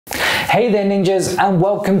Hey there ninjas, and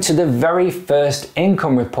welcome to the very first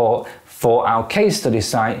income report for our case study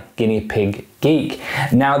site Guinea Pig Geek.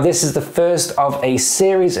 Now this is the first of a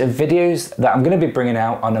series of videos that I'm going to be bringing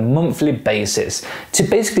out on a monthly basis to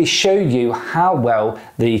basically show you how well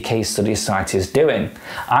the case study site is doing.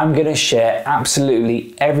 I'm going to share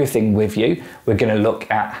absolutely everything with you. We're going to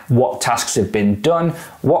look at what tasks have been done,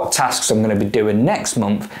 what tasks I'm going to be doing next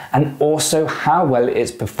month, and also how well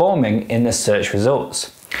it's performing in the search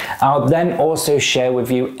results. I'll then also share with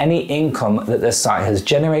you any income that the site has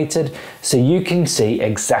generated so you can see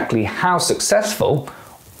exactly how successful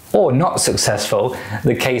or not successful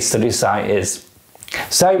the case study site is.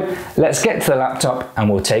 So let's get to the laptop and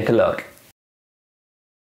we'll take a look.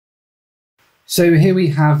 So here we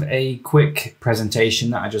have a quick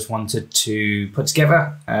presentation that I just wanted to put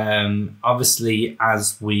together. Obviously,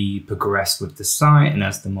 as we progress with the site and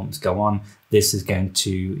as the months go on, this is going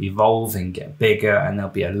to evolve and get bigger, and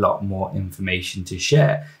there'll be a lot more information to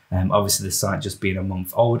share. Obviously, the site just being a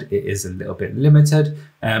month old, it is a little bit limited,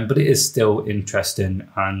 but it is still interesting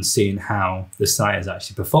and seeing how the site is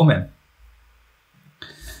actually performing.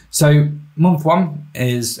 So month one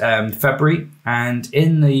is February, and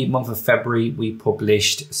in the month of February, we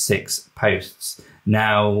published 6 posts.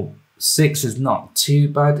 Now, 6 is not too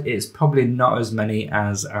bad. It's probably not as many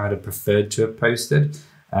as I'd have preferred to have posted.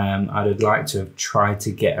 I'd have liked to have tried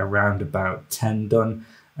to get around about 10 done,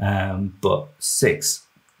 but 6,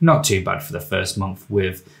 not too bad for the first month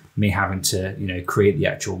with me having to, create the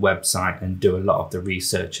actual website and do a lot of the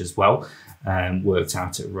research as well. Worked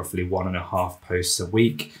out at roughly 1.5 posts a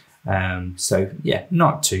week. So yeah,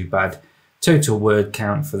 not too bad. Total word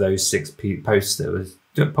count for those 6 posts that was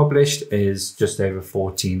published is just over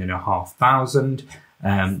 14,500,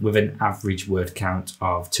 with an average word count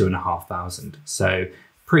of 2,500. So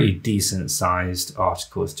pretty decent sized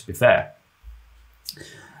articles, to be fair.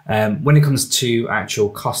 When it comes to actual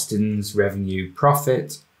costings, revenue,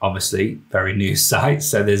 profit, obviously very new site,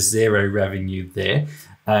 so there's 0 revenue there.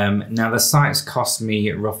 Now the site's cost me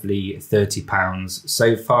roughly £30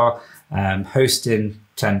 so far, hosting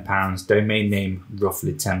 £10, domain name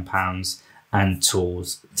roughly £10, and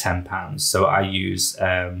tools £10. So I use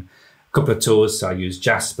a couple of tools. So I use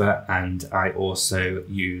Jasper and I also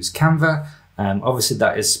use Canva. Obviously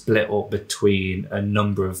that is split up between a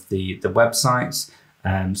number of the websites.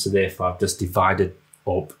 So therefore I've just divided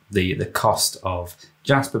up the cost of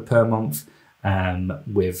Jasper per month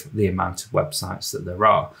with the amount of websites that there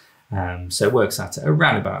are. So it works out at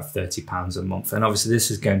around about £30 a month. And obviously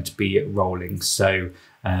this is going to be rolling. So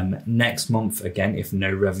next month, again, if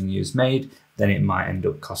no revenue is made, then it might end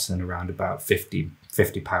up costing around about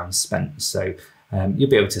 £50 spent. So you'll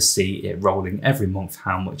be able to see it rolling every month,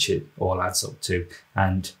 how much it all adds up to.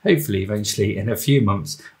 And hopefully eventually in a few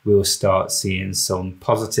months, we'll start seeing some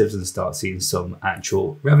positives and start seeing some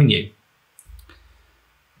actual revenue.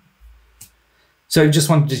 So just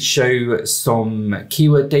wanted to show some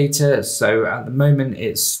keyword data. So at the moment,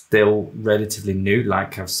 it's still relatively new,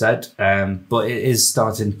 like I've said, but it is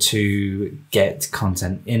starting to get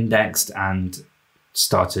content indexed and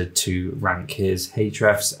started to rank. Here's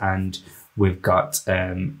Ahrefs, and we've got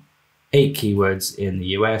 8 keywords in the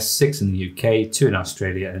US, 6 in the UK, 2 in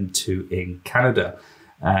Australia, and 2 in Canada.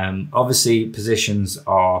 Obviously, positions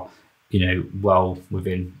are well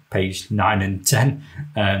within page 9 and 10,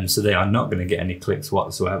 so they are not going to get any clicks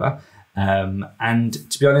whatsoever. And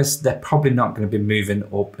to be honest, they're probably not going to be moving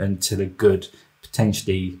up until a good,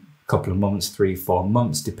 potentially couple of months, 3-4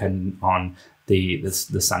 months, depending on the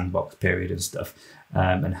sandbox period and stuff,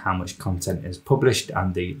 and how much content is published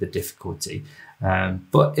and the difficulty.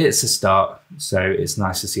 But it's a start, so it's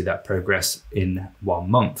nice to see that progress in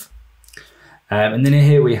 1 month. And then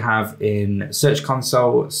here we have in Search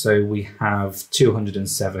Console, so we have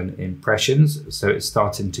 207 impressions. So it's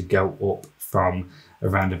starting to go up from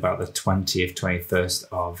around about the 20th, 21st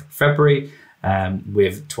of February,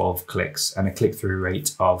 with 12 clicks and a click-through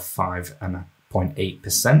rate of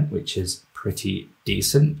 5.8%, which is pretty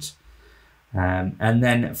decent. And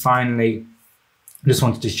then finally, I just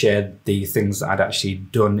wanted to share the things that I'd actually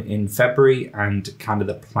done in February and kind of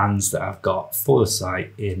the plans that I've got for the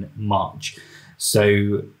site in March.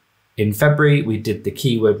 So in February, we did the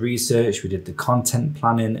keyword research, we did the content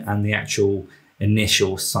planning and the actual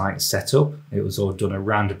initial site setup. It was all done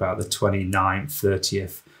around about the 29th,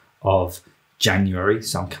 30th of January.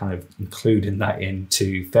 So I'm kind of including that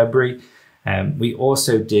into February. We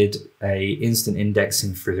also did a instant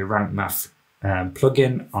indexing through the Rank Math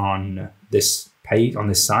plugin on this page, on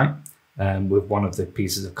this site, with one of the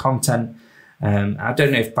pieces of content. I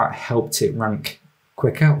don't know if that helped it rank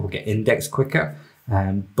quicker or get indexed quicker,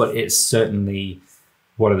 but it's certainly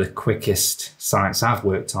one of the quickest sites I've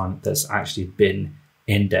worked on that's actually been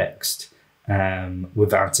indexed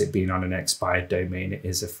without it being on an expired domain. It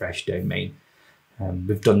is a fresh domain.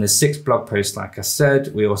 We've done the 6 blog posts, like I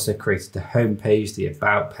said. We also created the homepage, the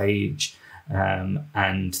about page,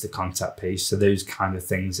 and the contact page. So those kind of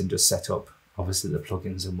things, and just set up obviously the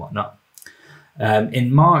plugins and whatnot.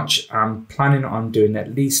 In March, I'm planning on doing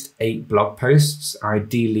at least 8 blog posts,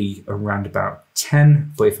 ideally around about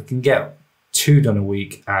 10. But if I can get 2 done a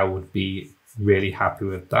week, I would be really happy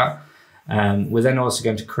with that. We're then also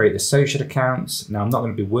going to create the social accounts. Now, I'm not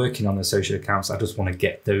going to be working on the social accounts. I just want to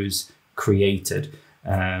get those created,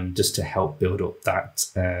 just to help build up that,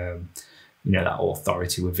 that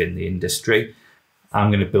authority within the industry. I'm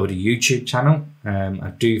going to build a YouTube channel.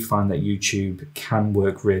 I do find that YouTube can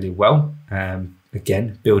work really well.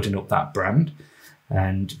 Again, building up that brand.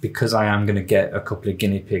 And because I am going to get a couple of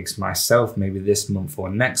guinea pigs myself, maybe this month or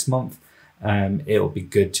next month, it'll be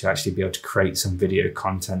good to actually be able to create some video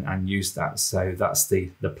content and use that. So that's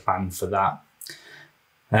the plan for that.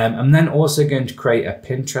 I'm then also going to create a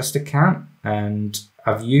Pinterest account, and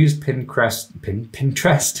I've used Pinterest.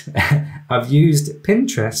 I've used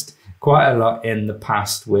Pinterest quite a lot in the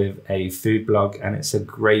past with a food blog, and it's a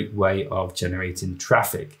great way of generating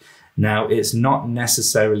traffic. Now, it's not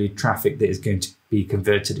necessarily traffic that is going to be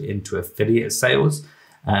converted into affiliate sales,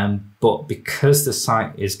 but because the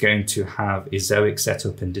site is going to have Ezoic set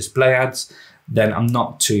up and display ads, then I'm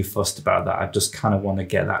not too fussed about that. I just kind of want to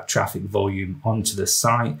get that traffic volume onto the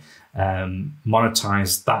site,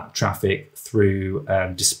 monetize that traffic through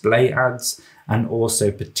display ads, and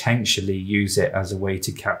also potentially use it as a way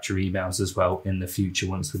to capture emails as well in the future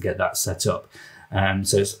once we get that set up.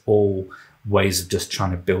 So it's all ways of just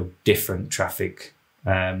trying to build different traffic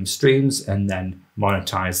streams and then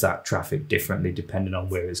monetize that traffic differently depending on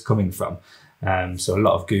where it's coming from. So a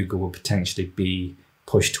lot of Google will potentially be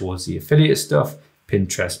pushed towards the affiliate stuff,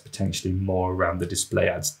 Pinterest potentially more around the display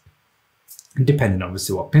ads, depending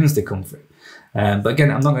obviously what pins they come through. But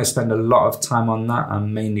again, I'm not going to spend a lot of time on that.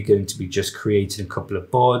 I'm mainly going to be just creating a couple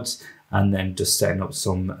of boards and then just setting up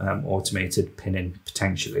some automated pinning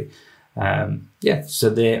potentially. So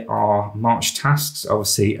there are March tasks,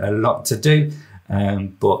 obviously a lot to do,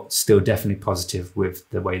 but still definitely positive with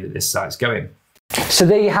the way that this site's going. So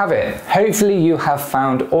there you have it. Hopefully you have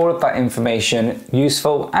found all of that information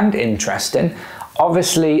useful and interesting.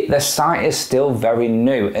 Obviously, the site is still very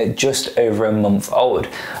new, at just over a month old,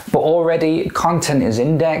 but already content is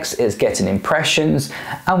indexed, it's getting impressions,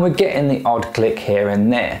 and we're getting the odd click here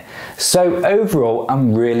and there. So overall,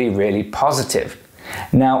 I'm really positive.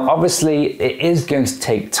 Now, obviously, it is going to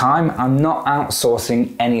take time. I'm not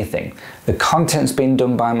outsourcing anything. The content's been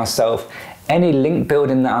done by myself. Any link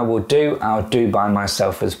building that I will do, I'll do by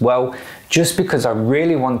myself as well, just because I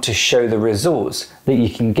really want to show the results that you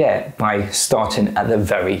can get by starting at the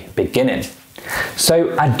very beginning.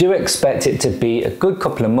 So I do expect it to be a good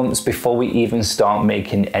couple of months before we even start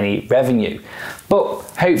making any revenue, but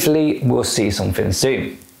hopefully we'll see something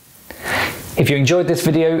soon. If you enjoyed this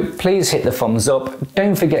video, please hit the thumbs up.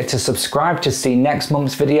 Don't forget to subscribe to see next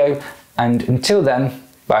month's video, and until then,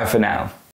 bye for now.